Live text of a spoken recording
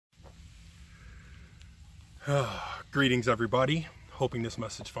Greetings everybody, hoping this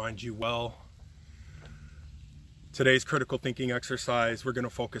message finds you well. Today's critical thinking exercise, we're going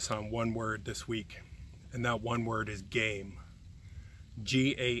to focus on one word this week, and that one word is game.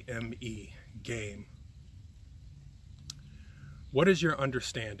 G-A-M-E, game. What is your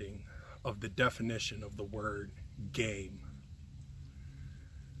understanding of the definition of the word game?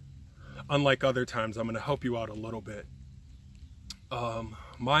 Unlike other times, I'm going to help you out a little bit.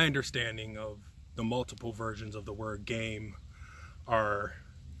 My understanding of the multiple versions of the word game are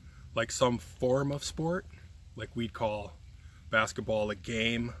like some form of sport, like we'd call basketball a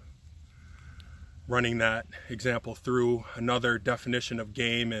game. Running that example through, another definition of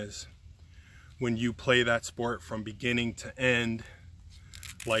game is when you play that sport from beginning to end,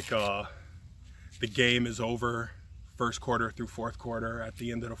 like the game is over, first quarter through fourth quarter, at the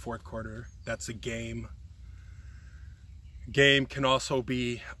end of the fourth quarter, that's a game. Game can also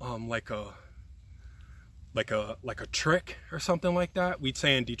be like a trick or something like that. We'd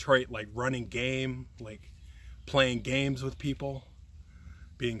say in Detroit, like running game, like playing games with people,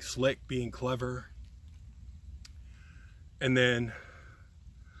 being slick, being clever. And then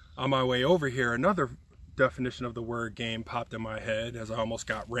on my way over here, another definition of the word game popped in my head as I almost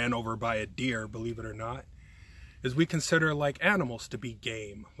got ran over by a deer, believe it or not, is we consider like animals to be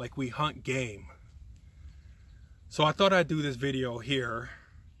game, like we hunt game. So I thought I'd do this video here,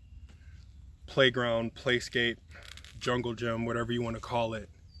 playground, playscape, jungle gym, whatever you want to call it,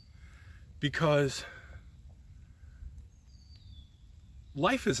 because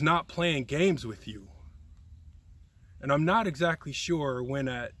life is not playing games with you. And I'm not exactly sure when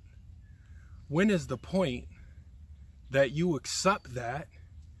is the point that you accept that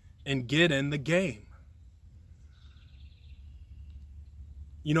and get in the game.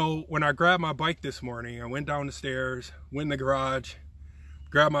 You know, when I grabbed my bike this morning, I went down the stairs, went in the garage,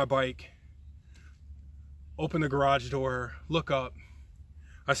 grabbed my bike, open the garage door, look up,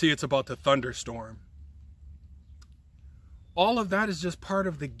 I see it's about to thunderstorm. All of that is just part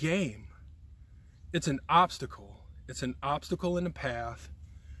of the game. It's an obstacle. It's an obstacle in the path,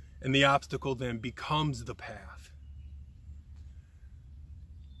 and the obstacle then becomes the path.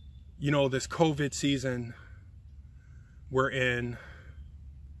 You know, this COVID season we're in,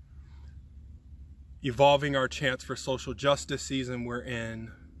 evolving our chance for social justice season we're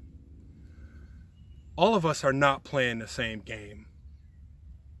in, all of us are not playing the same game.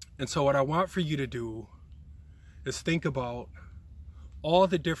 And so what I want for you to do is think about all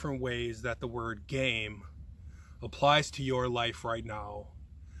the different ways that the word game applies to your life right now,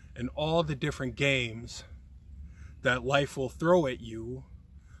 and all the different games that life will throw at you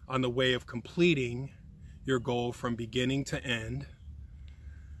on the way of completing your goal from beginning to end.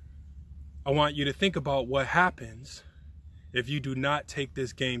 I want you to think about what happens if you do not take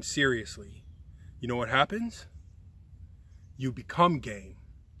this game seriously. You know what happens? You become game.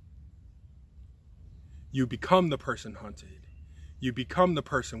 You become the person hunted. You become the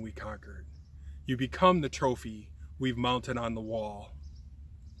person we conquered. You become the trophy we've mounted on the wall.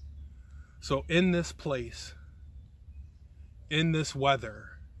 So in this place, in this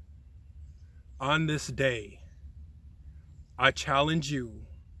weather, on this day, I challenge you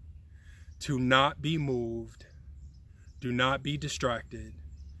to not be moved, do not be distracted,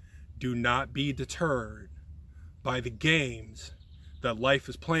 do not be deterred by the games that life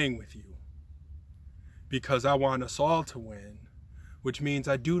is playing with you. Because I want us all to win, which means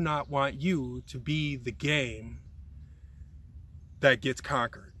I do not want you to be the game that gets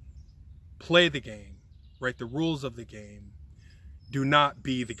conquered. Play the game, write the rules of the game. Do not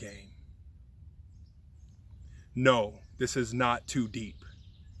be the game. No, this is not too deep.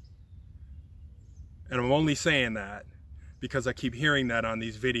 And I'm only saying that because I keep hearing that on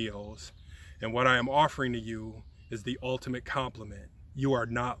these videos. And what I am offering to you is the ultimate compliment. You are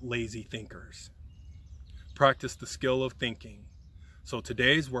not lazy thinkers. Practice the skill of thinking. So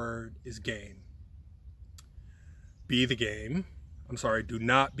today's word is game. Be the game. Do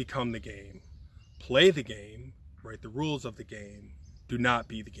not become the game. Play the game. Write the rules of the game. Do not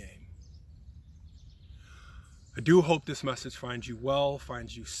be the game. I do hope this message finds you well,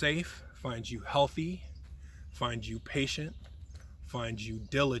 finds you safe, finds you healthy, finds you patient, finds you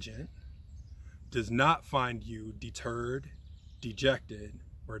diligent, does not find you deterred, dejected,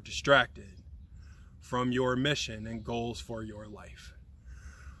 or distracted from your mission and goals for your life.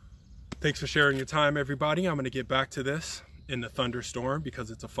 Thanks for sharing your time, everybody. I'm going to get back to this in the thunderstorm because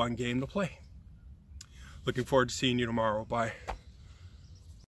it's a fun game to play. Looking forward to seeing you tomorrow. Bye.